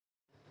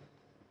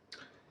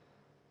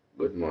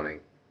Good morning.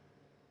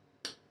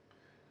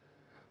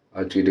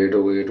 आज की date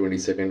हो गई है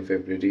 22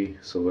 फरवरी।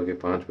 सुबह के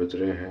 5 बज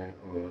रहे हैं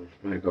और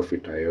मैं काफ़ी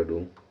टायर्ड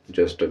हूँ।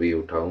 जस्ट अभी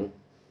उठा हूँ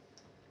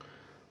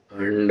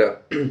एंड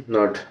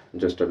नॉट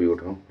जस्ट अभी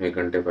उठा हूँ, 1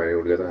 घंटे पहले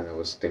उठ गया था। आई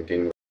वाज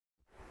थिंकिंग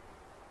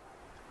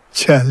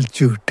चल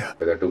झूठा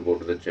whether to go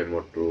to the gym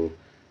or to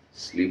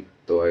sleep,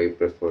 तो आई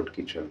प्रेफर्ड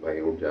कि चल भाई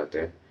उठ जाते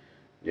हैं,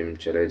 जिम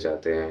चले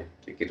जाते हैं,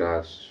 क्योंकि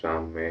रात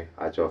शाम में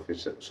आज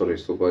ऑफिस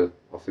सुबह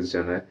ऑफिस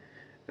जाना है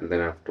एंड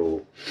देन हैव टू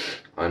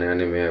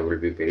आने में I will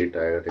be very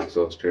tired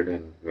exhausted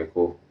and मेरे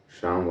को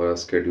शाम वाला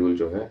स्केड्यूल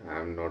जो है I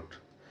am not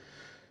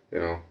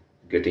you know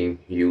getting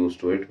use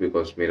to it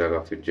because मेरा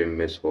काफ़ी जिम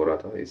मिस हो रहा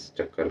था इस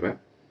चक्कर में।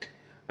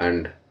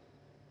 एंड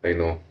आई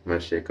नो मैं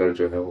शेकर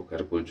जो है वो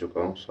घर भूल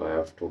चुका हूँ, सो I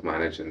have to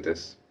manage in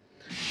this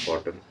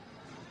bottle.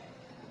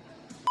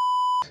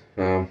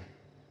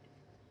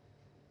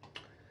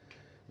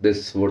 This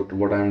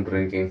what I'm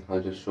drinking.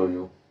 I'll just show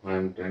you.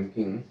 I'm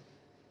drinking.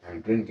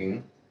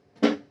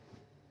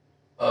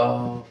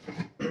 Uh,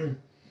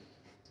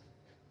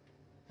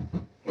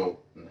 oh,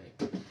 no.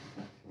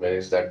 Where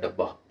is that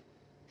dabba?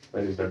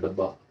 Where is that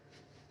dabba?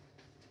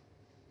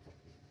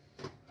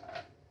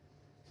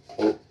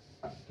 Oh,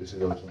 this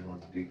is also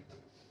not the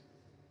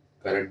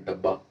correct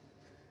डब्बा,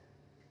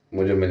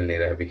 मुझे मिल नहीं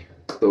रहा है अभी।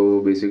 तो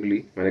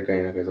basically मैंने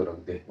कहीं ना कहीं तो रख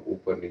दे,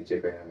 ऊपर नीचे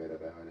कहीं में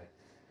रखा है मैंने।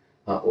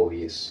 हाँ, ओ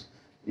यस,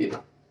 ये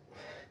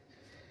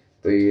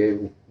तो ये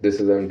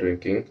this is I am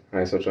drinking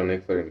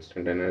isotonic for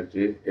instant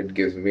energy. It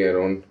gives me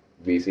around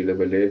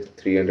BCAA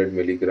 300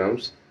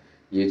 milligrams.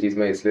 ये चीज़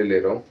मैं इसलिए ले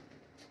रहा हूँ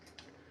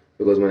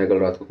बिकॉज मैंने कल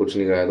रात को कुछ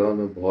नहीं खाया था और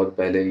मैं बहुत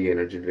पहले ये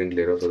एनर्जी ड्रिंक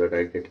ले रहा हूँ, so that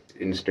I get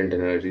instant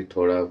energy,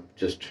 थोड़ा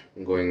जस्ट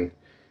गोइंग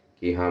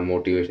कि हाँ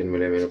मोटिवेशन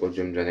मिले मेरे को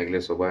जिम जाने के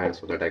लिए सुबह and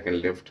so that I can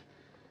lift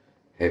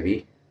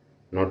heavy,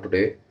 not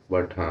today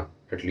but हाँ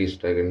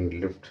एटलीस्ट आई कैन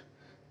लिफ्ट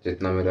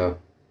जितना मेरा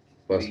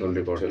पर्सनल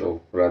रिकॉर्ड।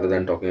 चलो rather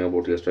than talking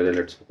about yesterday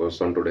let's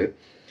focus on today.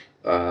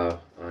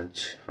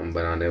 आज हम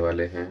बनाने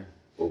वाले हैं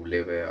उबले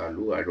हुए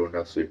आलू। I don't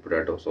have sweet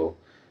potato so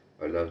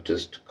I love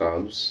just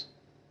carbs.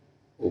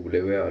 उबले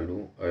हुए आलू,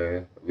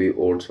 भी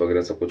ओट्स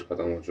वगैरह सब कुछ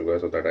ख़त्म हो चुका है,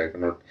 so that I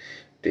can not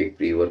take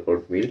pre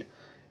workout meal.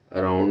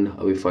 Around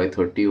अभी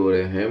 5:30 हो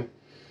रहे हैं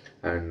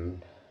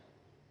एंड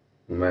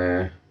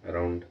मैं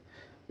अराउंड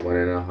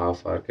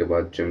 1.5 आवर के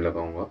बाद जिम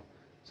लगाऊंगा,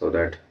 सो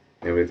दैट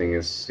एवरीथिंग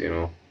इज़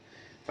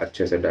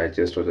अच्छे से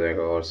डाइजेस्ट हो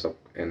जाएगा और सब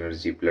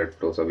एनर्जी ब्लड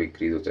फ्लो सब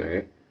इंक्रीज हो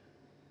जाएंगे।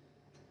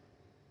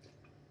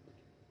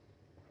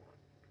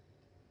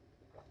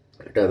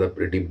 It has a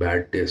pretty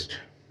bad taste.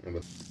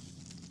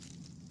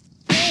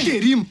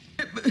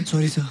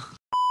 Sorry sir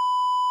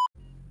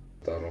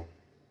बता रहा हूँ।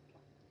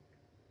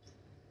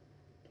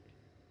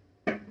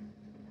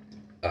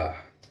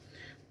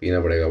 पीना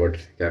पड़ेगा बट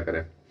क्या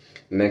करें।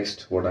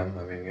 Next what I am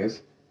having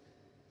is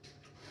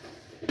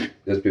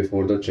just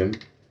before the gym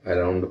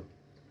around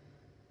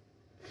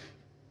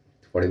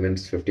 40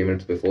 minutes 50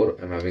 minutes before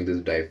I'm having this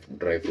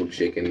dry fruit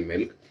shake in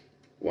milk,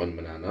 1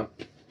 banana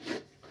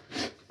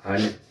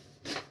and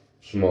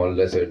small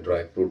जैसे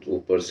dry fruits.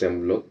 ऊपर से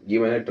हम लोग ये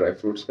मैंने ड्राई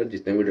फ्रूट्स का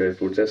जितने भी ड्राई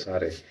फ्रूट्स है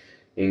सारे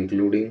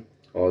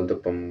including all the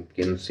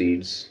pumpkin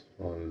seeds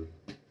all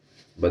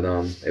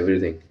बादाम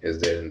everything is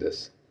there in this.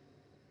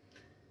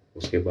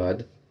 उसके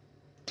बाद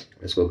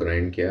इसको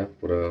ग्राइंड किया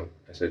पूरा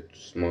ऐसे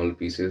स्मॉल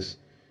पीसेस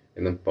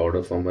एकदम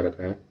पाउडर फॉर्म में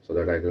रखा है, so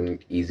that I can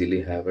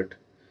easily have it.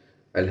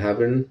 I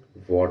have in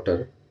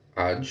water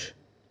आज।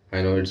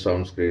 I know it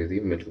sounds crazy,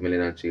 milk में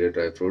लेना चाहिए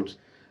dry fruits,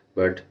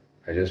 but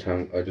I just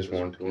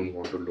want to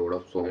load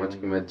up so much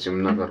कि मैं जिम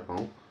ना कर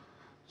पाऊँ,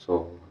 so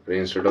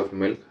instead of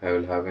milk I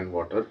will have in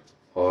water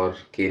और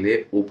केले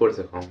ऊपर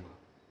से खाऊंगा,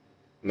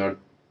 not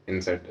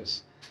inside this.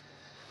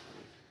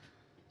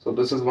 So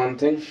this is one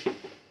thing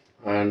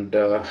and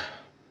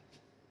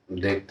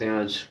देखते हैं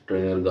आज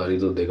ट्रेनर गाली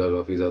तो देगा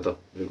काफ़ी ज़्यादा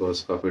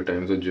बिकॉज काफ़ी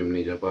टाइम से जिम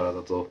नहीं जा पा रहा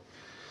था। तो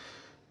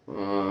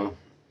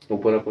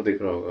ऊपर आपको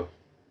दिख रहा होगा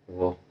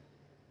वो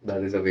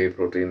that is a way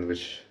protein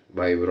which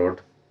by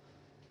broad.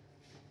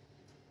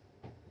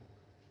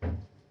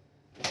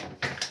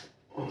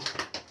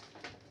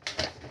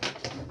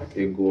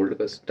 एक गोल्ड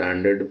का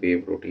स्टैंडर्ड वे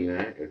प्रोटीन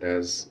है। It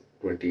has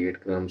 28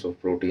 grams of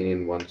protein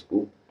in 1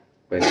 scoop,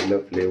 vanilla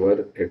flavor,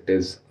 it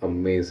is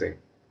amazing.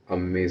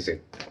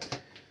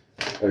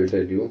 I'll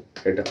tell you,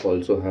 it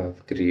also have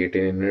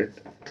creatine in it.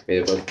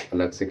 मेरे पास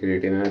अलग से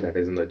creatine है, that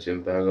is in the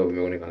gym bag। अब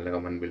मेरे को निकालने का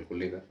मन बिल्कुल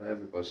नहीं कर रहा है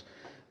बिकॉज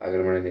अगर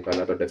मैंने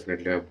निकाला तो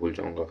डेफिनेटली मैं भूल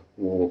जाऊंगा,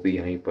 वो भी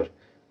यहीं पर,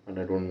 and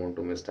I don't want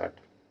to miss that.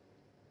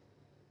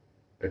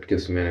 It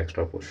gives me an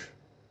extra push.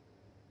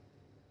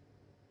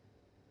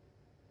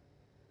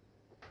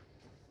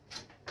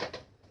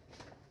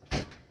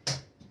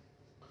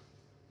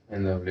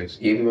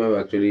 ये भी मैं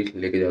एक्चुअली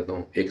लेके जाता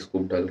हूँ, 1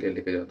 स्कूप डाल के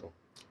लेके जाता हूँ,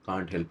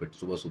 कांट हेल्प इट,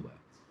 सुबह सुबह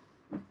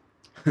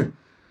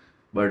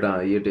बट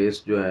हाँ ये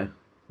टेस्ट जो है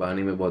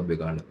पानी में बहुत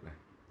बेकार लग रहा है।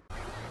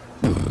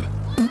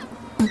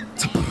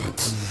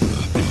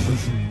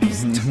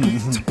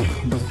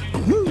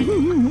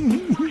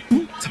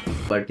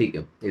 पर ठीक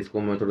है,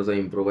 इसको मैं थोड़ा सा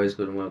इम्प्रोवाइज़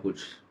करूँगा,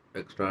 कुछ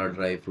एक्स्ट्रा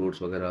ड्राई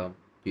फ्रूट्स वगैरह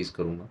पीस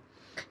करूँगा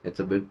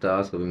इट्स अ बिग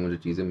टास्क, अभी मुझे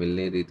चीज़ें मिल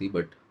नहीं रही थी,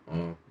 but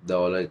the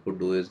all I could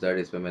do is that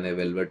इसमें मैंने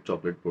वेलवेट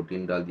चॉकलेट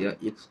प्रोटीन डाल दिया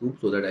एक scoop,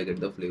 so that I get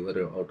the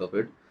flavour out of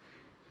it.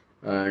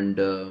 And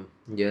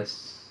yes,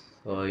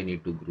 I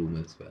need to groom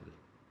as well.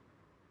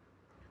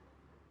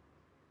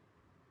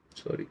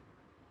 Sorry.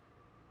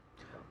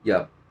 या,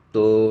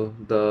 तो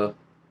the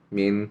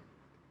main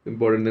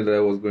important that I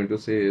was going to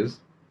say is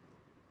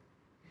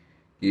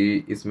कि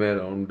इसमें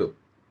around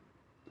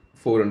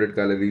 400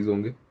 calories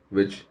होंगे,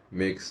 which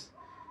makes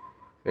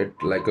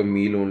it like a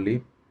meal only,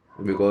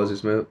 because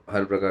इसमें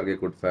हर प्रकार के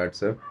good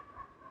fats है.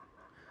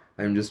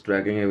 I am just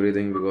trekking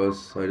everything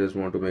because I just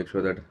want to make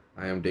sure that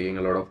I am taking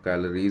a lot of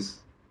calories,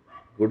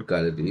 good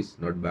calories,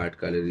 not bad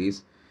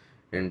calories,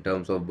 in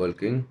terms of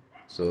bulking.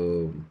 So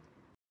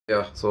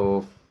yeah,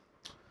 so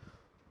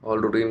all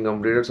routine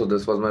completed. So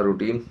this was my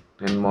routine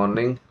in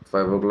morning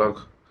 5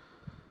 o'clock.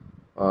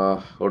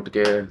 उठ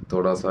के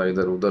थोड़ा सा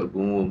इधर उधर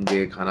घूम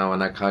के खाना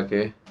वाना खा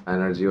के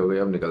एनर्जी हो गई.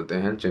 अब निकलते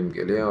हैं जिम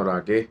के लिए, और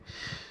आके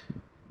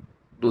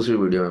दूसरी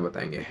वीडियो में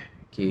बताएंगे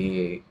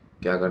कि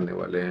क्या करने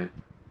वाले हैं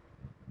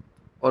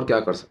और क्या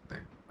कर सकते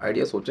हैं.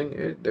 आइडिया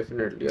सोचेंगे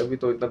डेफिनेटली, अभी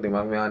तो इतना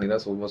दिमाग में आ नहीं रहा.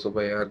 सुबह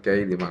सुबह यार क्या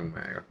ही दिमाग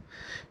में आएगा.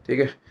 ठीक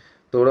है,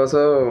 थोड़ा सा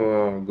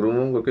ग्रूम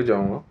वूम करके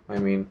जाऊँगा. आई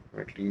मीन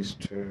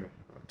एटलीस्ट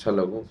अच्छा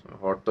लगूँ,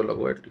 हॉट तो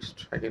लगूँ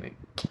एटलीस्ट, है कि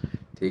नहीं.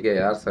 ठीक है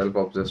यार, सेल्फ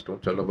ऑब्सेस्ड हूँ.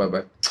 चलो बाय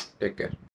बाय, टेक केयर.